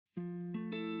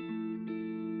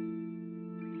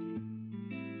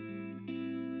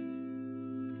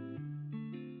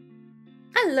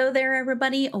Hello there,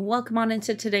 everybody. Welcome on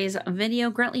into today's video.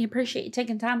 Greatly appreciate you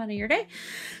taking time out of your day.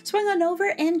 Swing on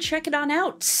over and check it on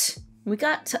out. We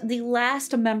got the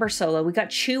last member solo. We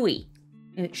got Tzuyu.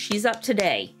 She's up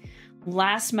today.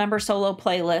 Last member solo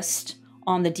playlist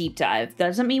on the deep dive.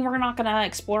 Doesn't mean we're not going to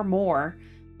explore more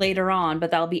later on, but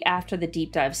that'll be after the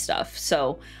deep dive stuff.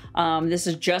 So this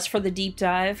is just for the deep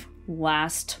dive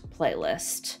last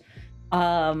playlist.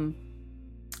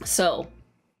 So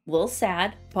a little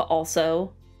sad, but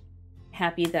also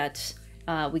happy that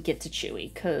we get to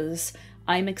Tzuyu, because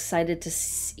I'm excited to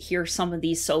hear some of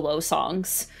these solo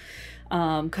songs,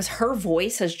 because her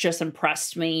voice has just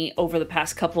impressed me over the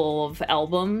past couple of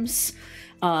albums.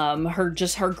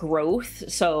 Her growth.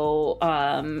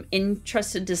 So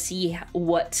interested to see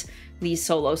what these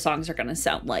solo songs are going to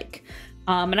sound like.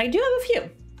 And I do have a few.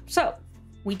 So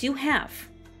we do have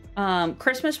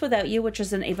Christmas Without You, which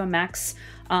is an Ava Max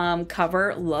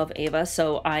cover. Love Ava,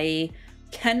 so I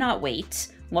cannot wait.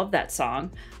 Love that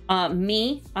song.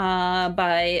 Me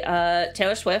by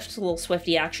Taylor Swift, a little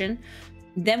Swiftie action.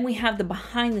 Then we have the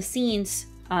behind the scenes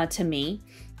to Me.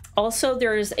 Also,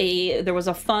 there was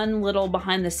a fun little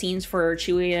behind the scenes for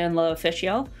Tzuyu and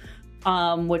L'Official,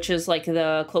 which is like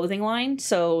the clothing line.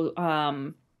 So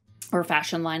or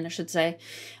fashion line, I should say.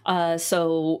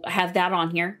 So have that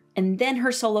on here. And then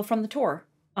her solo from the tour,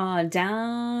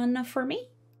 Done For Me,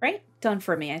 right? Done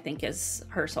For Me, I think, is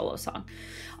her solo song,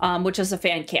 which is a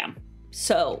fan cam.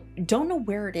 So don't know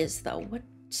where it is though.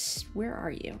 Where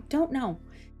are you? Don't know.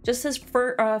 Just says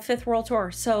for Fifth World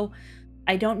Tour. So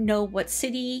I don't know what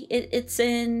city it's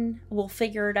in. We'll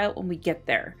figure it out when we get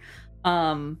there.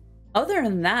 Other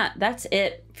than that, that's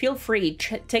it. Feel free,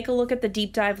 take a look at the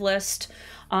deep dive list.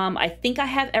 I think I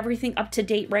have everything up to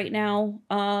date right now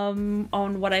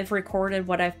on what I've recorded,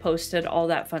 what I've posted, all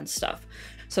that fun stuff.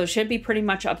 So it should be pretty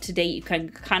much up to date. You can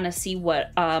kind of see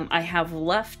what I have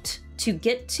left to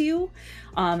get to.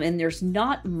 And there's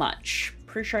not much.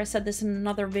 Pretty sure I said this in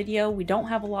another video. We don't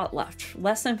have a lot left.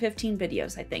 Less than 15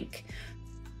 videos, I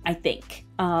think.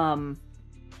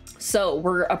 So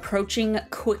we're approaching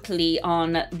quickly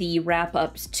on the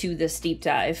wrap-ups to this deep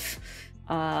dive.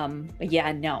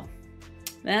 Yeah, no.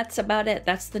 That's about it.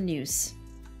 That's the news.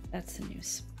 That's the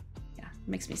news. Yeah, it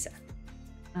makes me sad.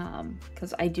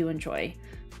 Because I do enjoy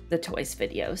the toys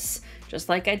videos. Just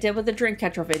like I did with the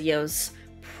Dreamcatcher videos.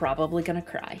 Probably gonna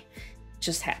cry.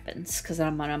 Just happens because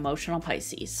I'm an emotional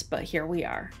Pisces. But here we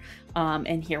are.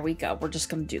 And here we go. We're just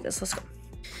gonna do this. Let's go.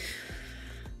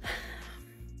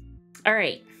 All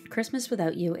right. Christmas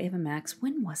Without You, Ava Max.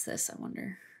 When was this, I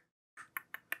wonder?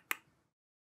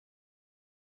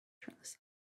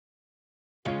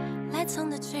 Lights on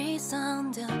the trees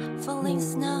on the falling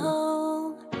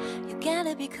snow. You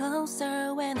gotta be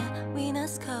closer when the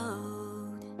winter's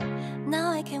cold.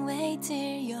 Now I can't wait till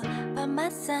you're by my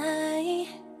side.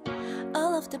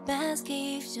 All of the best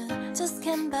gifts you just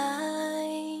can't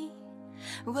buy.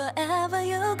 Wherever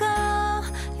you go,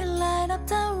 you light up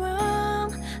the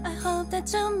room. I hope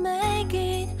that you make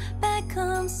it back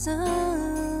home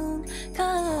soon.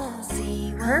 Cause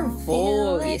her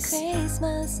voice. Like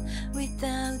Christmas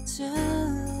without you.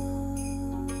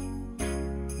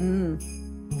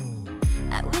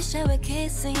 I wish I were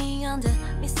kissing on the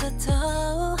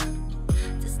mistletoe.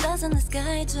 The stars in the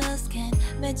sky just can't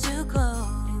let you go.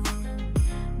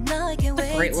 Now I can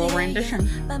wait. Great little rendition.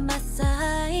 By my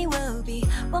side, we'll be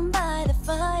warm by the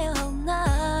fire all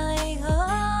night.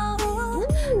 Oh,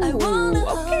 I wanna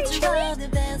hold you while the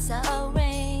bells are all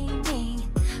ringing.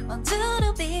 Want you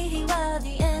to be here while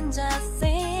the angels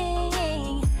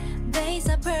sing. Days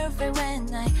are perfect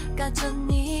when I got you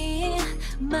near.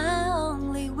 My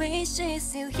only wish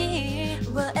is you here.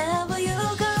 Wherever you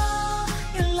go,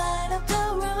 you light up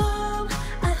the room.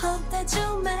 I hope that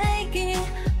you make it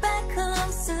back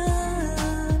home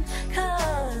soon.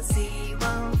 Cause it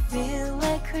won't feel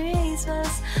like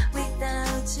Christmas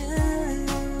without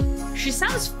you. She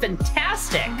sounds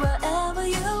fantastic. Wherever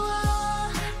you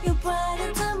are, you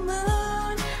brighten the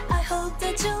moon. I hope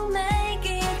that you make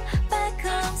it back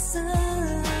home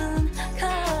soon.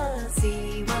 Cause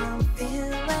it won't feel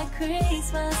like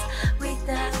Christmas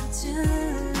without you.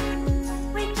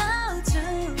 Without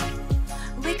you,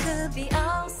 we could be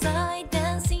outside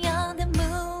dancing on the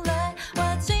moonlight,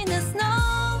 watching the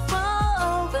snow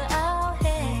fall over our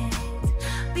heads.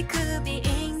 We could be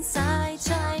inside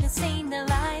trying to see the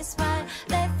lights bright,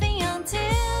 laughing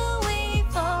until we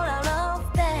fall out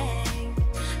of bed.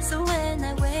 So when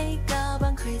I wake up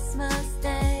on Christmas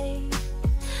Day,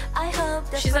 I hope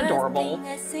that she's adorable.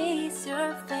 I see is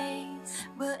your face.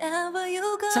 Wherever you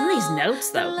go, some of these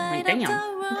notes though, like damn.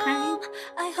 Okay.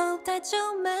 I hope that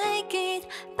you make it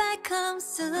back home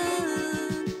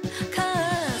soon.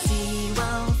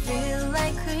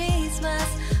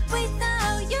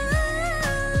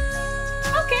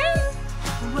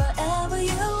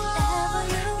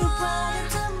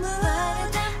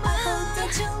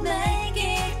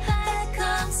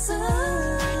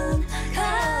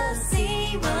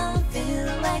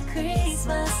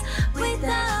 Christmas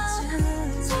without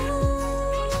you.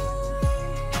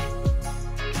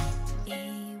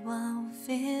 It won't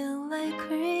feel like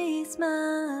Christmas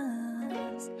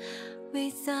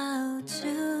without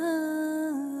you.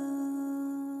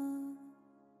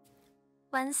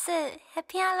 完四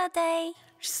Happy Holiday.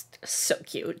 Just so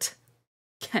cute.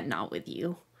 Cannot with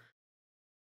you.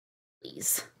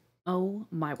 Please. Oh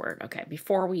my word. Okay,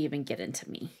 before we even get into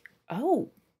me.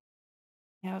 Oh.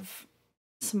 I have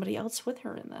somebody else with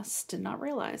her in this. Did not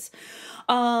realize.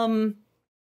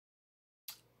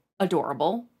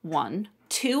 Adorable. 1.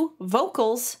 2.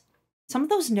 Vocals. Some of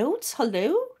those notes.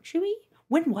 Hello, Chewy?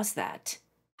 When was that?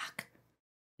 Fuck.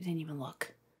 I didn't even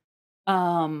look.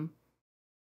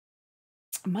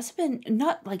 It must have been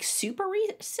not like super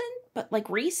recent, but like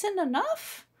recent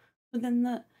enough within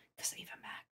the, because Eva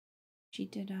Max, she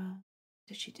did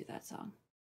she do that song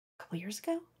a couple years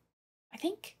ago, I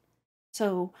think.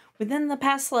 So within the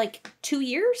past like 2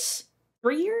 years,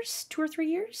 3 years, 2 or 3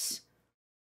 years.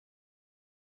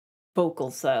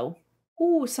 Vocals though.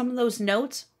 Ooh, some of those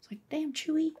notes. It's like, damn,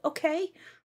 Chewy. Okay,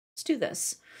 let's do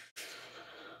this.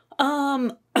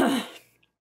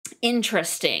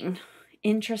 Interesting.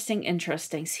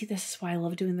 See, this is why I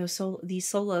love doing these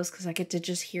solos, because I get to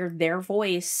just hear their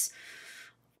voice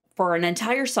for an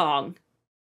entire song.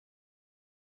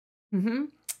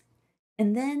 And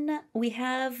then we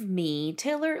have me,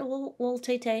 Taylor, little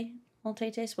Tay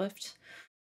Swift.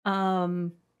 I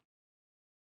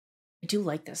do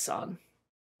like this song.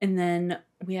 And then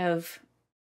we have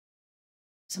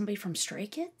somebody from Stray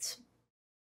Kids,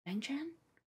 Bang Chan.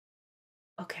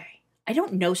 Okay. I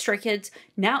don't know Stray Kids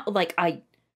now. Like I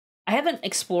haven't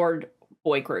explored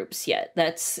boy groups yet.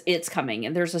 It's coming,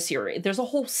 and there's a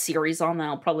whole series on that.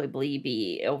 I'll probably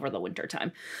be over the winter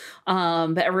time.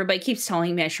 But everybody keeps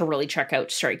telling me I should really check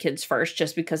out Stray Kids first,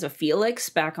 just because of Felix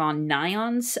back on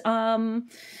Nion's album.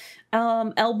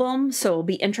 So it'll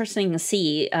be interesting to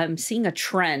see. I'm seeing a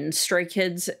trend: Stray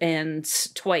Kids and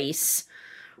Twice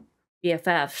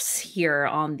BFFs here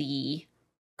on the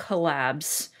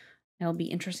collabs. It'll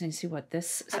be interesting to see what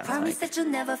this sounds like. I promise that you'll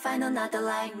never find another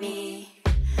like me.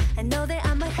 I know that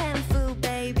I'm a handful,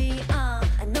 baby.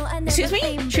 I know I never. Excuse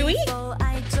me, Chewy?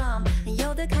 I jump. And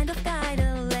you're the kind of guy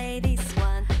the ladies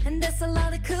want. And there's a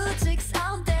lot of cool chicks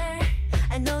out there.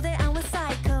 I know that I'm a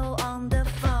psycho on the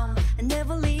phone. I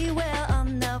never leave well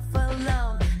enough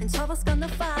alone. And trouble's gonna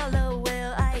follow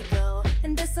where I go.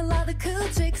 And there's a lot of cool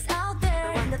chicks out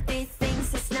there. But one of these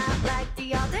things is not like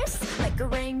the others. Like a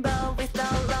rainbow with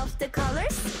all of the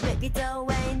colors. Baby, though,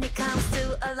 when it comes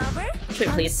to a lover,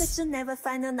 please. That you'll never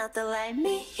find another like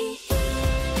me.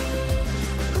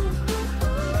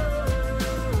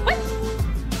 What?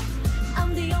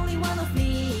 I'm the only one of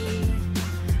me.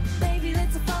 Baby,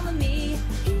 let's follow me.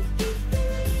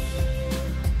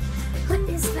 What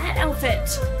is that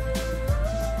outfit?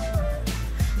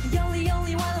 You're the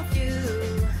only one of you.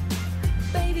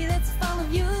 Baby, let's follow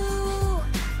you.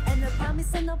 And I promise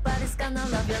that nobody's gonna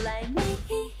love you like me.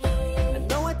 I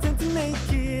know I tend to make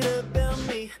it about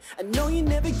me. I know you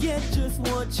never get just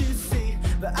what you see,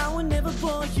 but I will never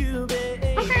bore you,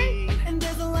 baby. Okay. And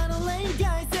there's a lot of lame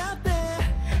guys out there.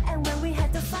 And when we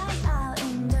had to fight out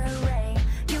in the rain,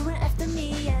 you were after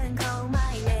me and called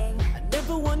my name. I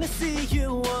never wanna see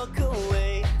you walk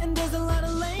away. And there's a lot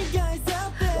of lame guys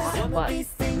out there. One of these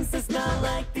things is not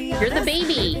like the others. You're the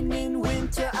baby. Even in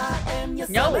winter, I am your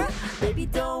No. summer. Baby,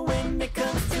 don't when it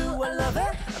comes to a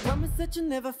lover. I promise that you'll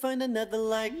never find another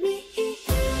like me.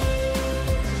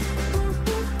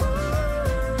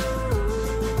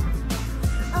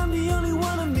 I'm the only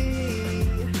one of me.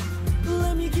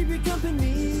 Let me keep you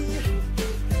company.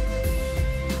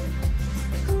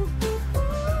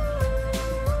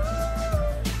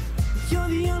 You're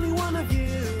the only one of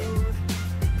you.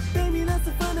 Baby, that's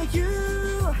the fun of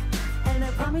you. And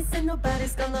I promise that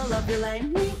nobody's gonna love you like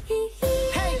me.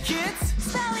 Hey kids,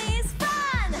 Spelling is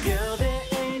fun! girl, there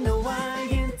ain't no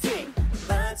I-N-T,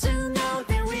 but you know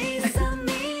there is a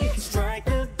me. Strike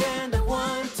the band at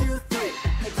 1, 2, 3.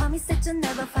 I promise that you'll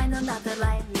never find another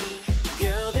like me.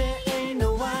 Girl, there ain't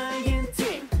no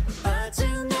I-N-T, but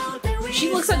you know there is.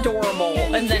 She looks adorable,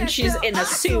 and then she's in a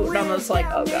suit, and I'm just like,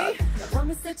 oh god. I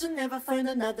promise that you'll never find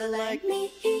another like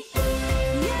me.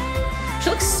 She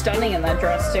looks stunning in that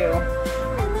dress too.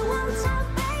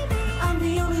 I'm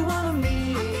the only one of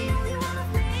me.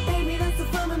 Baby, that's the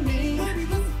fun of me.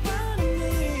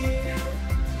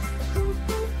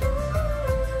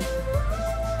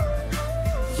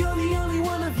 You're the only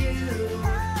one of you.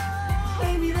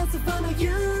 Baby, that's the fun of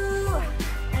you.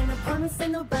 And I promise that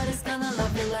nobody's gonna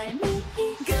love you like me.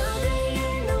 Girl, there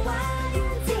ain't no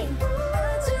I-N-T,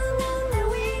 but you know that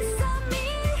we saw me.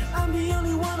 I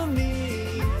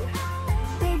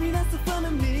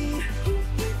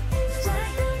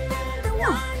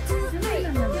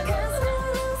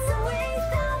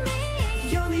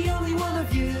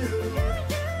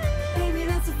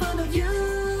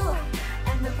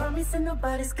and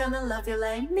nobody's gonna love you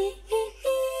like me.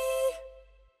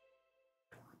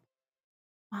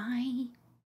 Why?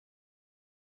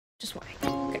 Just why?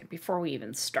 Okay, before we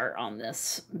even start on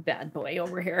this bad boy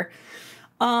over here.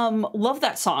 Love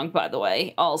that song, by the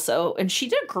way, also. And she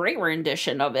did a great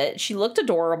rendition of it. She looked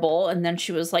adorable, and then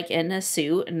she was like in a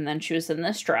suit, and then she was in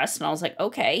this dress, and I was like,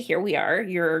 okay, here we are.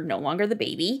 You're no longer the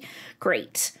baby.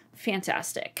 Great.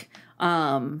 Fantastic.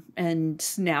 And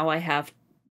now I have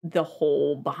the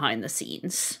whole behind the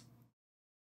scenes.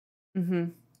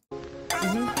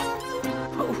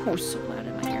 Oh, so loud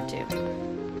in my ear too.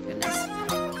 Goodness.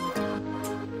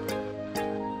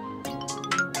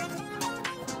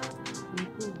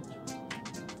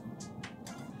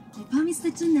 I promise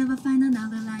that you'll never find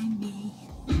another like me.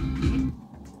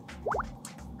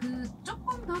 그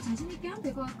조금 더 자신 있게 하면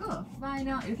될 것 같고,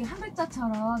 final 이렇게 한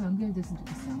글자처럼 연결됐으면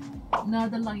좋겠어요.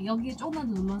 Another like 여기에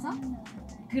조금만 더 눌러서.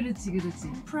 그렇지.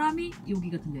 Promise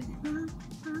여기가 들려야 돼.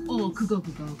 그거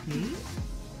오케이.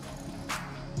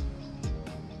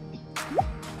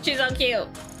 She's so cute.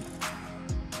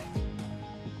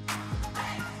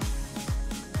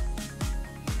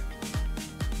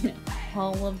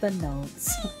 All of the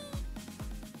notes.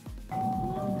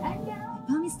 I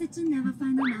promise that you'll never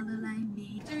find another like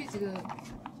me. 쭈이 지금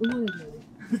응원해줘야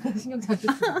돼. 신경 잘 써.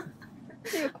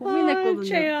 제가 고민했거든요.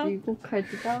 제야. 이 곡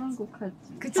할지 다른 곡 할지.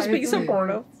 Just being so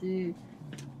bored of.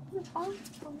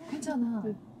 괜찮아.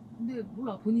 근데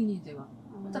몰라 본인이 이제 막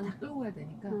혼자 다 끌고 가야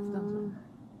되니까 부담스러워.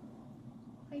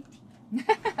 화이팅.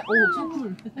 오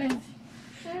선물.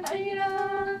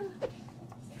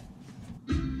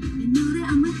 You know that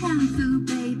I'm a handful,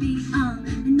 baby.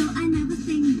 You know I never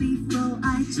think before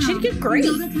I jump. She did great.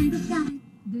 You know the kind of guy.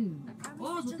 네.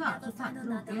 좋다.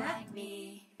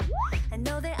 들어올게. I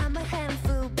know that I'm a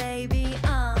handful, baby.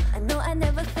 I know I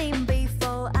never think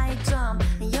before I jump.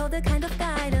 And you're the kind of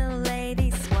guy the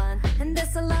ladies want. And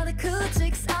there's a lot of cool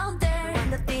chicks out there.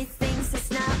 One of these things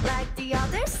is not like the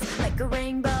others. Like a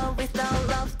rainbow with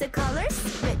all of the colors.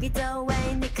 Maybe the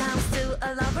way it comes to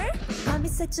a lover.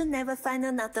 Promise that you'll never find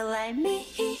another like me.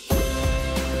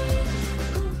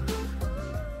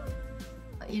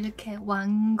 이렇게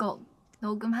완곡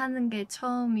녹음하는 게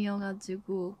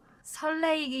처음이어가지고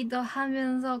설레이기도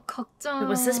하면서 걱정.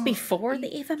 Was this before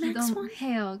the Ava Max one?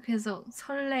 해요. 그래서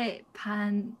설레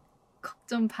반,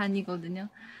 걱정 반이거든요.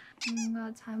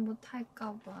 뭔가 잘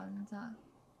못할까 봐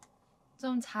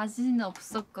좀 자신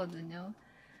없었거든요.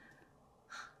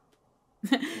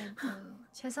 그래도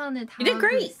최선을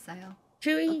다하고 있어요.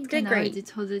 Chewy 어떻게 did great. 나올지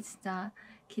저도 진짜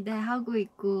기대하고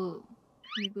있고,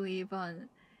 그리고 이번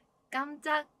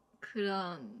깜짝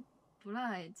그런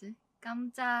뭐라 해야지?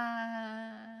 깜짝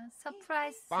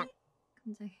서프라이즈?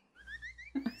 굉장히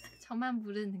저만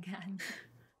모르는 게 아니에요.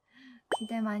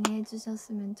 기대 많이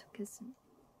해주셨으면 좋겠습니다.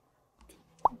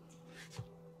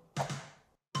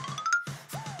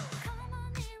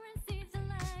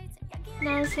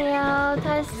 안녕하세요,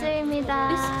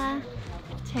 달스입니다.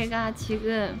 제가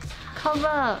지금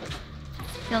커버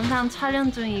영상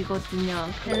촬영 중이거든요.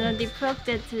 멜로디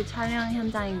프로젝트 촬영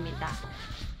현장입니다.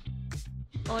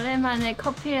 오랜만에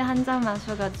커피를 한 잔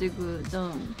마셔가지고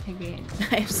좀 되게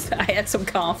I had some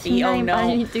coffee. Oh 심장이 no.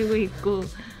 빨리 뛰고 있고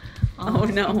Oh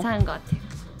no. 괜찮은 것 같아요.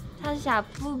 사실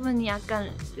앞부분이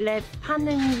약간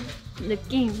랩하는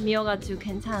느낌이어가지고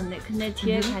괜찮은데, 근데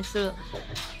뒤에 갈수록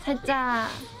살짝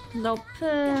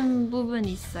높은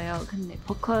부분이 있어요. 근데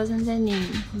보컬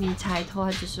선생님이 잘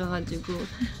도와주셔가지고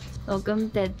녹음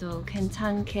때도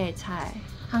괜찮게 잘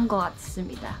한 것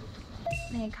같습니다.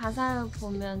 네, 가사를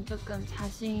보면 조금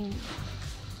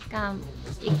자신감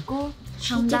있고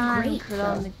당당한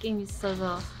그런 느낌이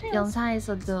있어서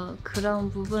영상에서도 그런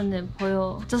부분을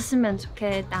보여줬으면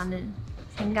좋겠다는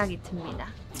생각이 듭니다.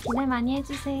 기대 많이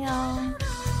해주세요.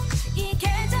 이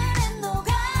계절엔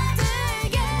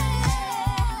녹아들게.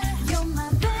 You're my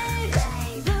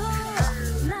baby,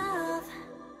 love.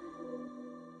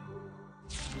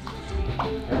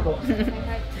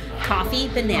 Coffee,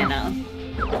 banana.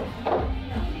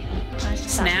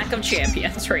 Snack of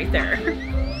champions right there.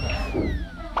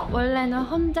 원래는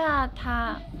혼자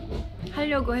다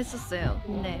하려고 했었어요.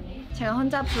 근데 제가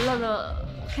혼자 불러도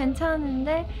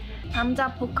괜찮은데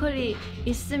남자 보컬이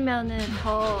있으면은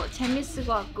더 재밌을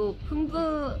것 같고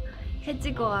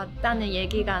풍부해질 것 같다는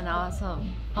얘기가 나와서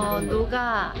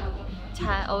누가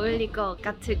잘 어울릴 것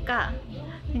같을까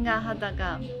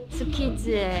생각하다가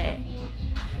스키즈의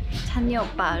찬이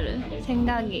오빠를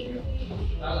생각이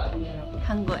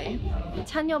한 거예요.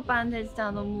 찬이 오빠한테 진짜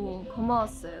너무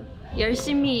고마웠어요.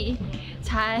 열심히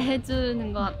잘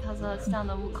해주는 것 같아서 진짜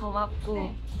너무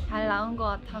고맙고 잘 나온 것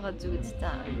같아가지고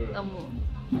진짜 너무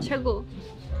최고.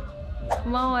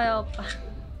 고마워요 오빠.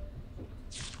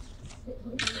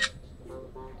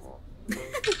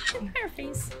 Her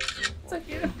face. So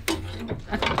cute.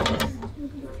 I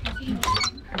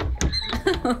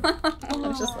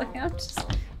was just like, I'm just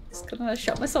gonna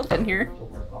shut myself in here.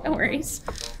 No worries.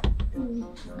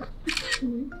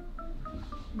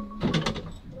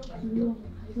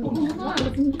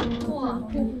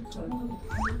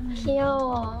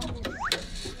 귀여워.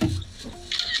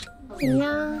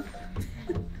 안녕.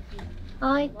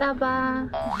 이따 봐.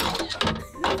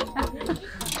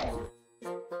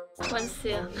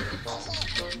 원스야.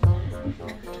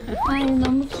 아이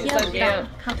너무 귀엽다.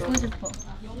 갖고 싶어.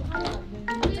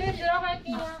 저기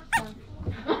들어갈게요.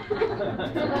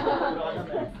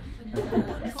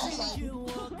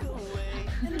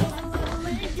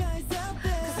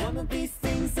 One of these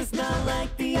things is not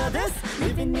like the others.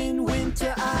 Living in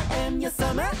winter, I am your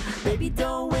summer. Baby,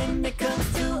 don't when it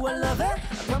comes to a lover.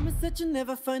 I promise that you'll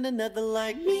never find another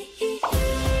like me. Is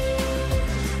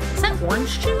that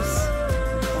orange juice?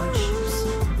 Orange juice.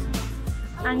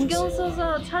 안경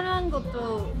써서 촬영한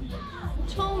것도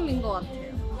처음인 것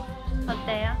같아요.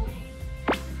 어때요?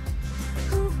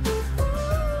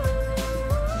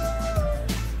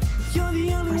 You're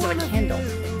the only Where's one the of candle?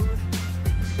 you.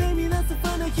 Baby, that's the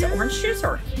fun of Is you. it orange juice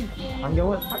or?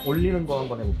 안경을 딱 올리는 거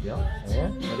한번 해볼게요. 네.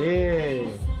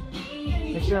 레디.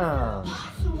 액션.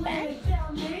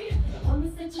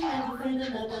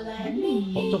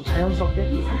 좀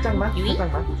자연스럽게 살짝만.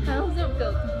 살짝만. 자연스럽게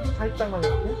어떻게? 살짝만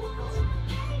이렇게.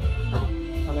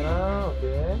 카메라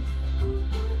오케이.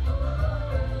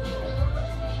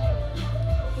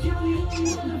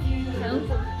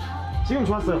 자연스럽게. 지금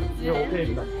좋았어요. 이거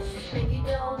오케이입니다.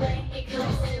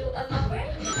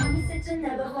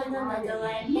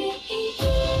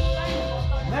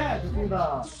 네,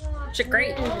 좋습니다. Is it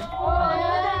great?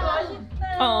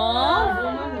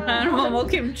 Aww. Animal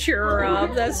kimchi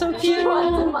rub. That's so cute.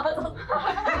 맞아서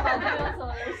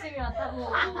열심히 왔다고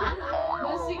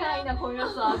몇 시간이나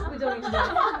걸렸어 압구정인데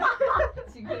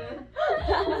지금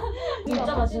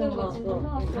진짜 맛있는 거 같아.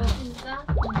 진짜?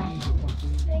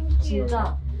 땡큐.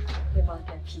 진짜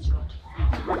대박이야 비주얼.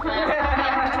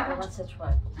 내가 진짜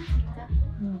좋아할 거.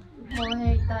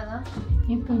 뭐해 이따가?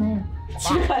 예쁘네.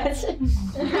 집에 가야지.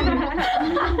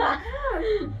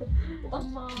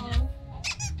 엄마.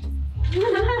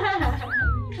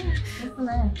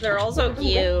 They're all so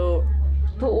cute.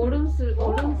 더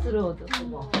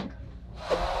오름스러워졌어.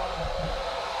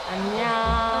 안녕.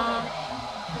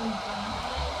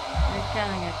 이렇게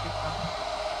하는 게 좋겠다.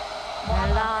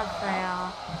 놀러 왔어요.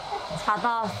 자다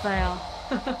왔어요.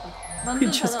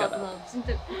 완전 Just 자다 got 왔어.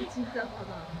 진짜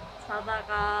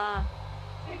자다가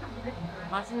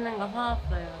맛있는 거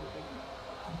사왔어요.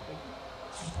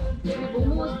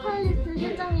 모모 스타일리스트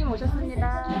실장님 오셨습니다.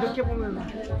 이렇게 보면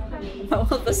Oh,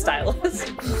 the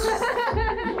stylist.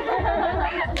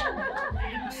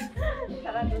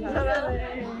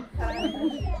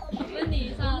 기분이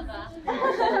이상하다.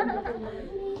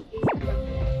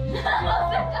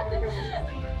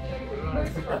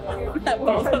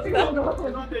 Both of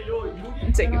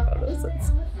them. Taking photos.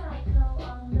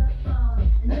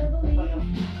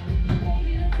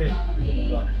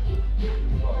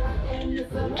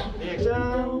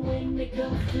 리액션.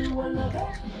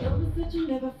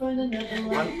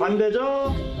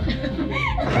 반대죠?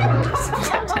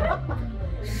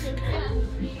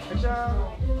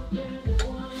 액션.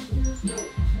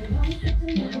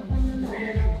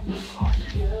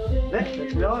 네,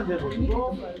 됐고요. 이제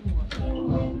보시고.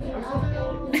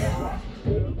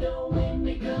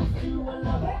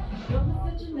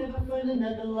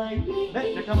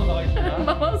 네, 이렇게 한번 나가겠습니다.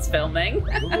 Momo's filming.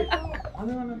 여기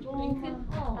가능하면 또.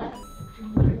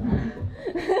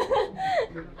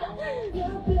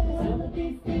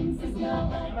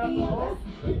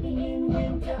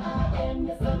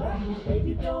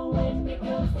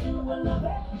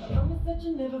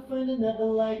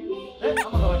 네,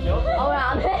 한번 더 갈게요. 왜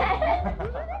안 해?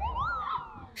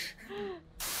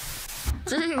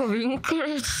 이거 윙크를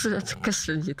해줬으면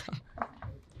좋겠습니다.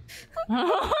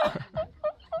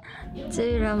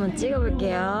 쯔위를 한번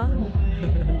찍어볼게요.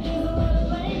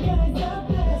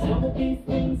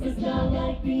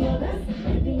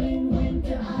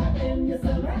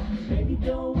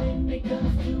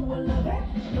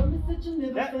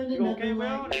 네, 이거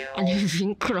오케이고요. 아니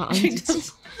윙크를 안 She 주지?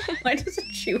 does- Why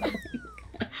doesn't she wink?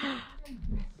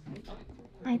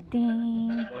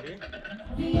 화이팅. 머리.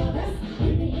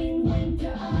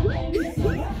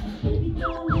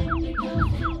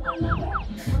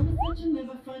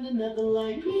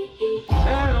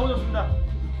 네, 너무 좋습니다.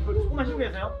 조금만 쉬고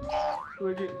계세요. 그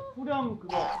여기 후렴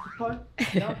그거 깃털?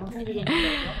 야 방송국에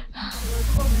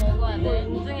먹어야 돼.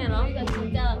 인증해라. 우리가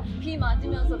진짜 비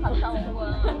맞으면서 갔다 온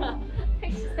거야.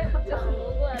 택시 세번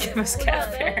먹어야 돼. Give us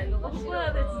cat fare.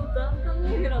 먹어야 돼 진짜.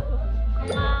 한 입이라도.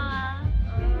 고마워.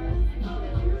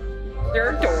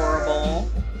 They're adorable.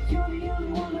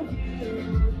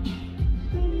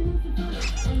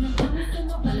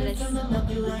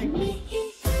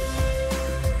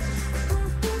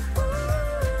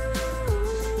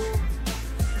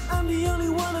 I'm the only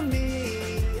one of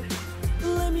me.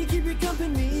 Let me keep you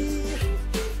company.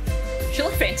 She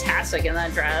looked fantastic in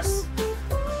that dress.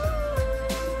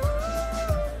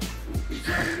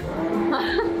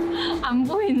 안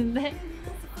보이는데?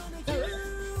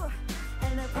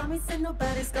 And I promise that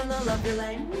nobody's gonna love you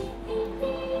like me.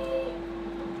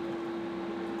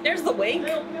 There's the wink.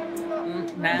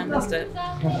 Nah, missed it.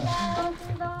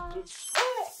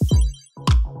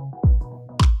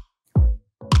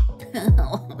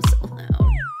 Oh, so loud.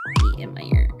 In my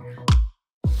ear.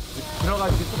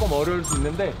 들어가기 조금 어려울 수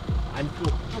있는데 안쪽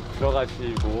쭉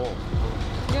들어가시고.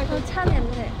 이거 차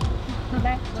냄새.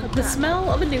 네, The smell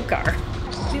of a new car.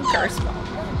 New car smell.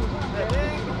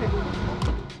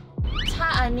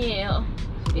 차 아니에요.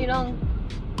 이런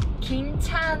긴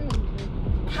차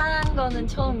탄 거는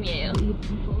처음이에요.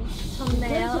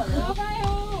 좋네요.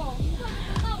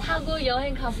 타고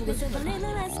여행 가보고 싶어요.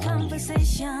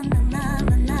 conversation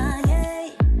나나나나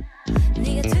yeah.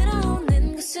 네가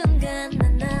들어오는 그 순간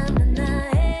나나나나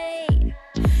yeah.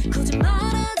 굳이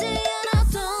말하지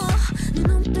않아도 네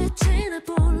눈빛이 날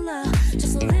불러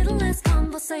Just a little less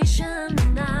conversation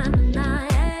나나나나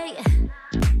yeah.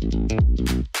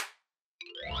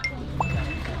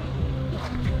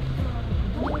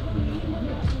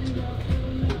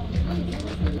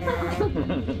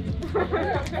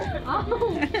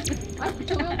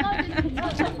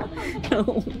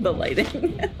 The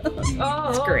lighting.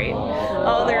 It's great.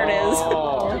 Oh, there it is.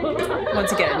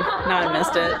 Once again, not I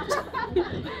missed it.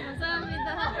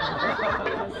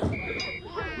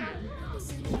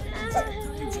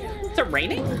 Is it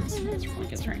raining? It's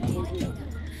like it's raining.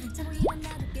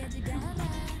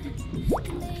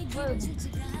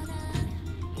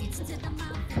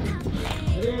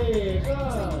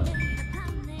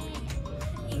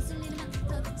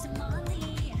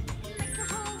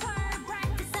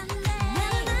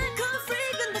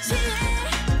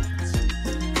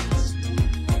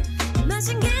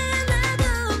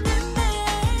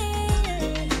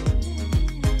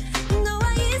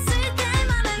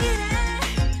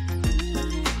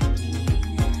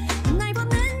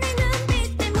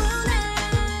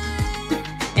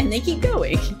 And they keep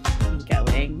going.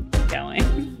 Going.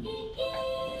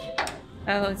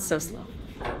 Oh, it's so slow.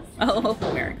 Oh,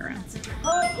 merry-go-rounds.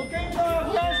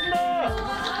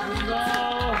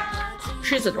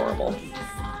 She's adorable.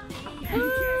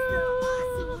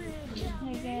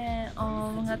 되게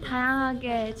뭔가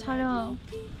다양하게 촬영한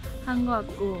것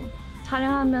같고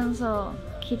촬영하면서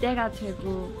기대가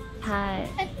되고 잘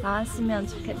나왔으면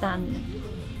좋겠다는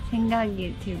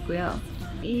생각이 들고요.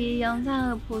 이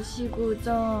영상을 보시고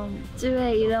좀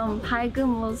쯔유의 이런 밝은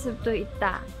모습도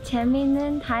있다,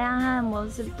 재미있는 다양한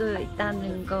모습도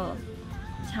있다는 거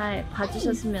잘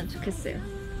봐주셨으면 좋겠어요.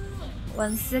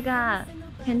 원스가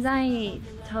굉장히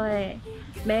저의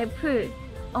맵을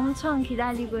엄청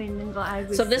기다리고 있는 거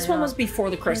알고 So 있어요. this one was before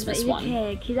the Christmas 그래서 one.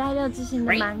 이렇게 기다려주시는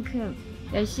Right? 만큼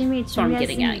열심히 That's what I'm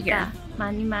getting at 준비했으니까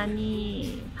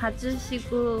많이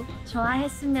봐주시고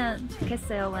좋아했으면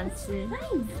좋겠어요, 원스.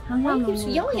 항상 Why you 너무 keep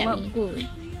yelling at me?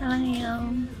 고맙고 사랑해요.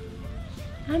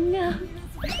 안녕.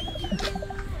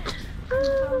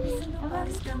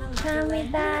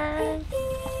 감사합니다.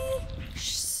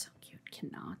 She's so cute.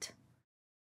 Cannot.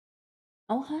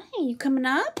 Oh, hi. You coming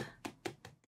up?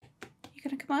 You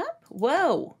gonna come up?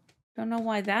 Whoa. Don't know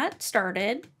why that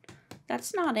started.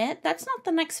 That's not it. That's not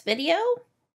the next video.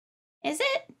 Is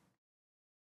it?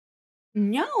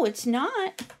 No, it's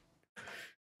not.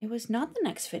 It was not the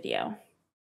next video.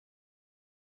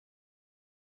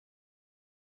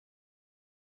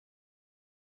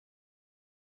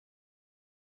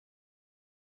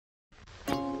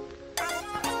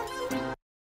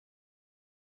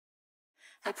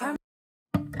 I promise.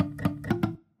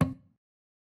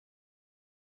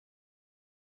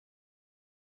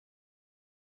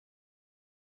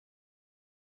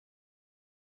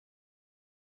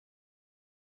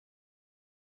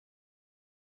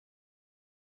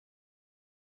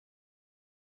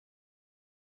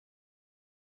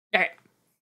 All right.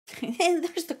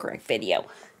 There's the correct video.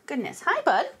 Goodness. Hi,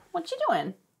 bud. What you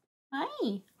doing?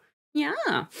 Hi.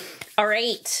 Yeah. All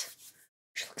right.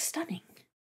 She looks stunning.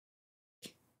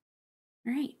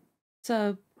 All right.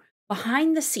 So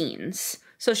behind the scenes.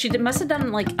 So she must have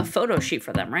done like a photo shoot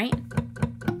for them, right?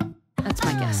 That's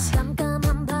my guess.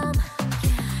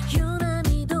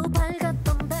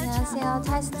 안녕하세요,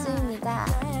 찰스입니다.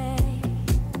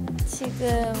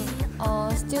 지금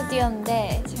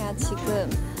스튜디오인데 제가 지금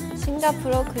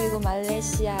싱가포르 그리고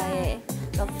말레이시아의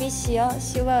러피시어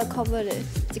 10월 커버를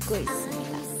찍고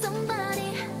있습니다.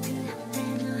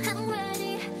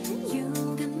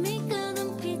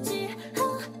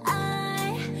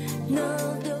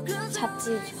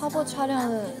 잡지 화보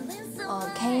촬영은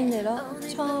개인으로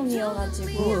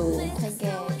처음이어가지고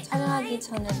되게 촬영하기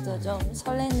전에도 좀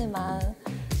설레는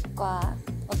마음과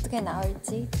어떻게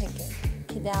나올지 되게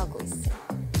기대하고 있어요.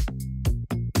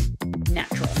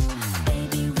 Natural.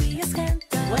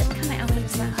 What kind of outfit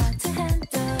is that?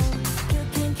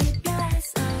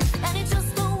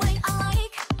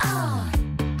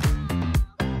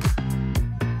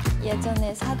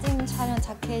 예전에 사진 촬영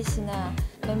자켓이나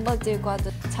멤버들과도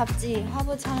잡지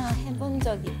화보 촬영 해본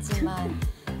적 있지만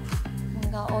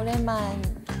뭔가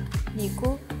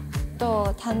오랜만이고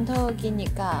또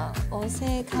단독이니까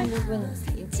어색한 부분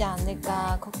있지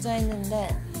않을까 걱정했는데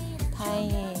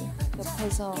다행히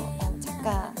옆에서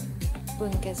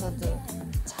작가분께서도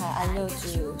잘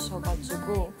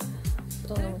알려주셔가지고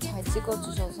또 너무 잘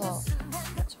찍어주셔서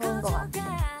좋은 것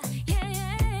같아요.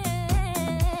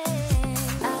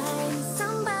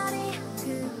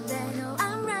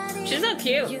 She's so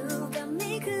cute.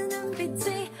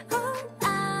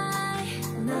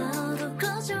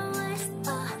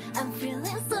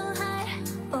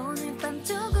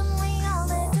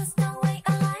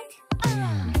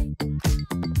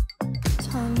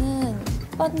 저는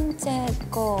첫 번째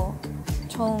거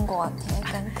좋은 것 같아요.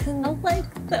 약간 큰 I like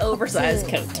the oversized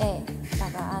coat.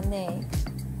 에다가 안에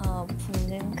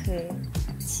붙는 그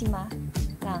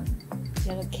치마랑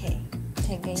이렇게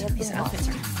되게 예쁜 These 것 outfits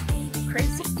같아요. are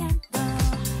crazy.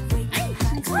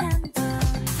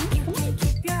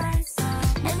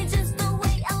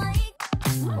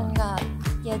 뭔가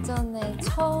예전에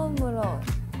처음으로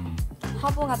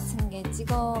화보 같은 게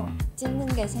찍는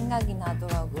게 생각이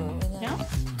나더라고요. 왜냐면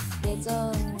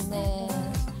예전에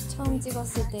처음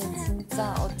찍었을 때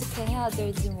진짜 어떻게 해야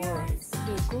될지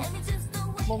모르고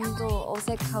몸도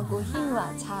어색하고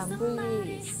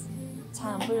힘이 잘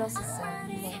안 풀렸었어요.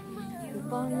 근데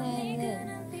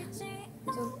이번에는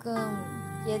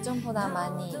조금 예전보다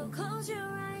많이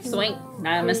Swing.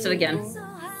 Now I missed it again.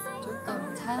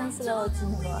 조금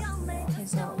자연스러워지는 것 같아요.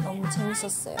 그래서 너무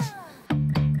재밌었어요.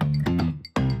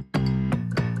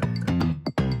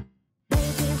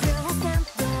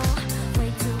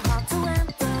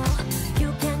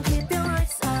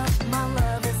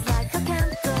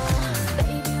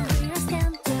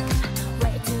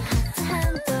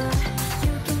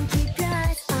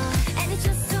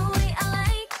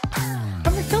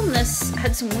 Whoever filmed this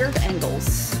had some weird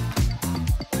angles.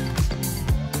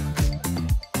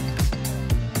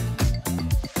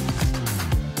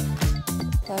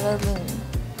 여러분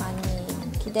많이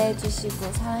기대해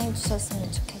주시고 사랑해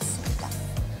주셨으면 좋겠습니다.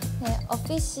 네,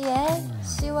 어피시의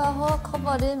 10월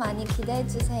커버를 많이 기대해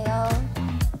주세요.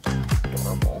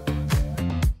 Adorable.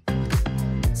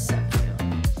 So cute.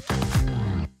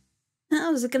 I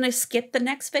was gonna skip the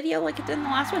next video like it did in the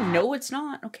last one. No, it's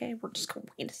not. Okay, we're just gonna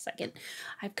wait a second.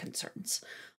 I have concerns.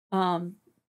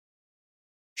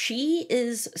 She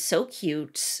is so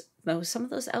cute, though some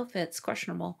of those outfits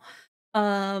questionable.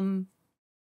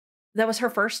 That was her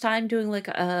first time doing like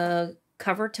a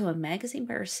cover to a magazine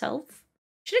by herself.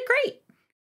 She did great.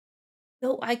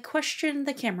 Though I questioned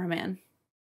the cameraman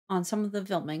on some of the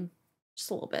filming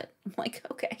just a little bit. I'm like,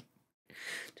 okay,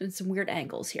 doing some weird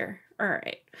angles here. All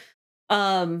right.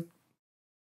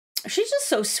 She's just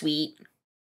so sweet.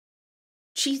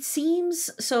 She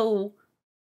seems so.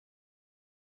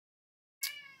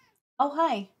 Oh,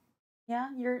 hi.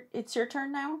 Yeah, it's your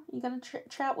turn now. You gonna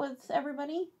chat with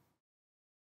everybody?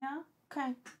 Yeah.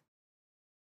 Okay.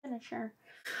 Finish her.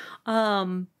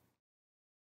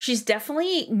 She's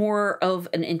definitely more of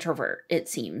an introvert, it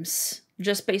seems,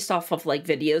 just based off of like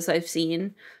videos I've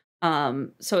seen.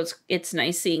 So it's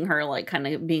nice seeing her like kind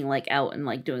of being like out and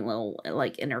like doing little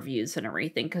like interviews and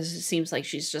everything, because it seems like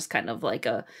she's just kind of like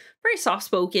a very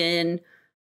soft-spoken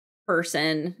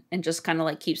person and just kind of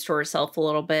like keeps to herself a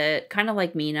little bit, kind of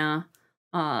like Mina.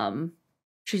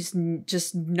 She's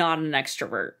just not an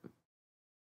extrovert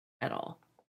at all,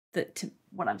 to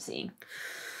what I'm seeing.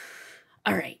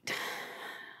 All right,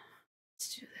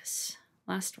 let's do this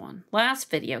last one.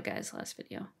 Last video, guys. Last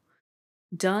video.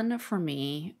 Done for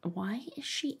me. Why is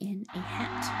she in a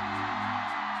hat?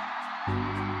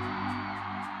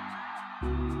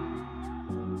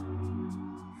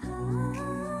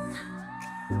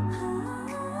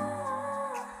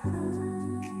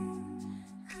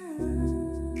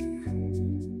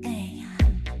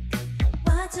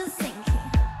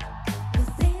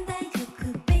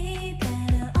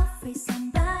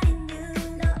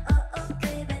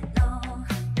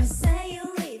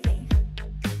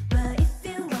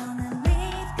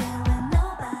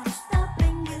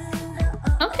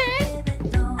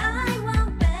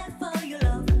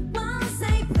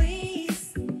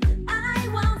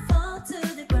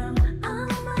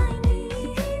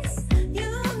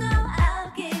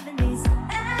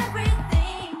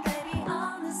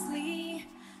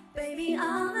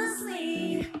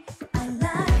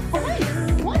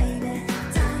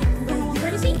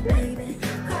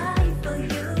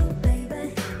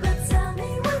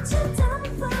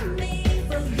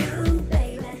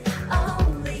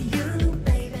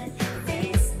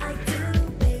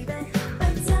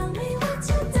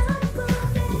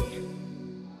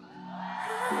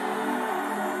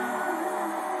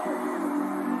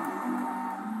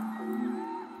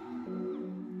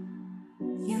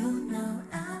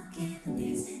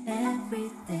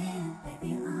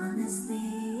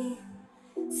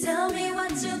 Tell me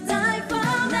what you die for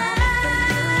now.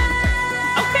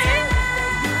 Okay.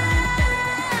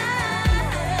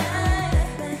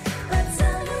 But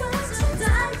tell me what you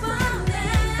die for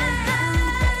now.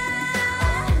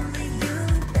 Only you,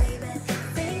 baby.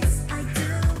 Things I do,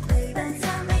 baby.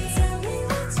 Tell me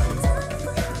what you die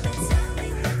for. Tell me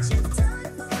what you die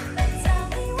for. Tell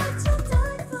me what you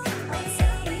die for.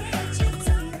 Tell me what you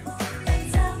die for.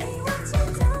 Tell me what you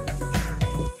die for.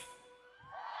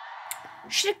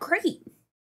 She did great.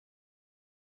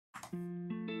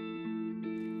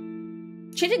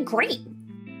 She did great.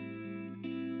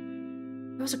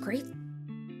 It was a great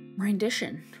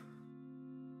rendition.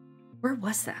 Where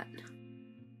was that?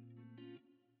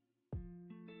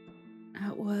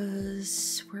 That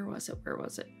was, where was it? Where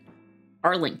was it?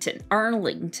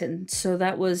 Arlington. So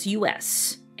that was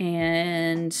US.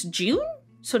 And June?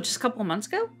 So just a couple of months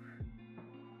ago?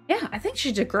 Yeah, I think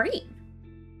she did great.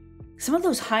 Some of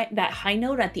those that high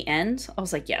note at the end, I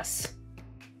was like, yes.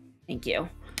 Thank you.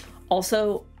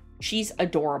 Also, she's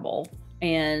adorable.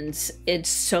 And it's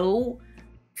so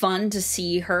fun to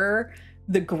see her,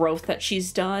 the growth that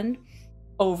she's done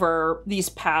over these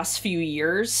past few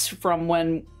years from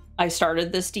when I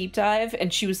started this deep dive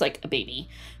and she was like a baby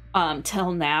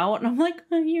till now. And I'm like,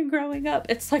 oh, you're growing up.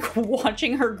 It's like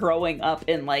watching her growing up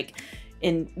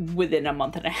within a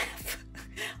month and a half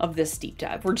of this deep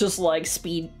dive. We're just like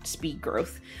speed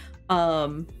growth.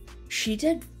 She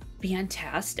did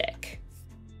fantastic.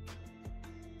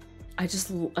 I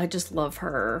just love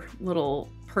her little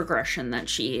progression that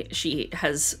she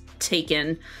has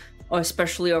taken,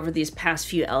 especially over these past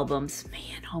few albums.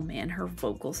 Man, oh man, her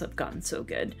vocals have gotten so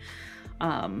good.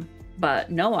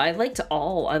 But no, I liked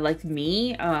all. I liked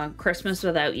Me, Christmas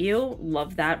Without You,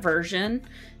 love that version,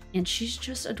 and she's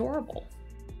just adorable.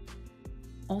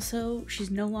 Also,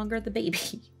 she's no longer the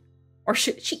baby. Or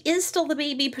she is still the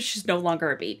baby, but she's no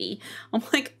longer a baby. I'm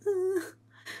like,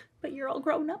 but you're all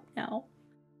grown up now.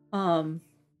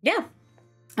 Yeah,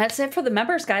 that's it for the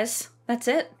members, guys. That's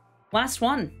it. Last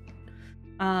one.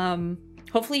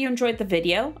 Hopefully you enjoyed the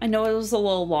video. I know it was a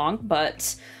little long,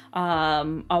 but I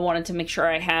wanted to make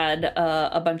sure I had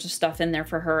a bunch of stuff in there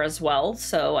for her as well.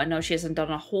 So I know she hasn't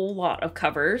done a whole lot of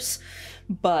covers,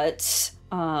 but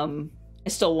I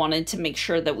still wanted to make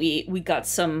sure that we got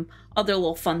some other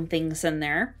little fun things in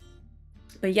there.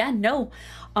 But yeah, no,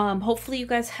 hopefully you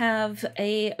guys have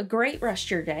a great rest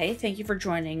of your day. Thank you for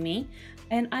joining me,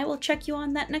 and I will check you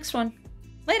on that next one.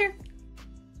 Later.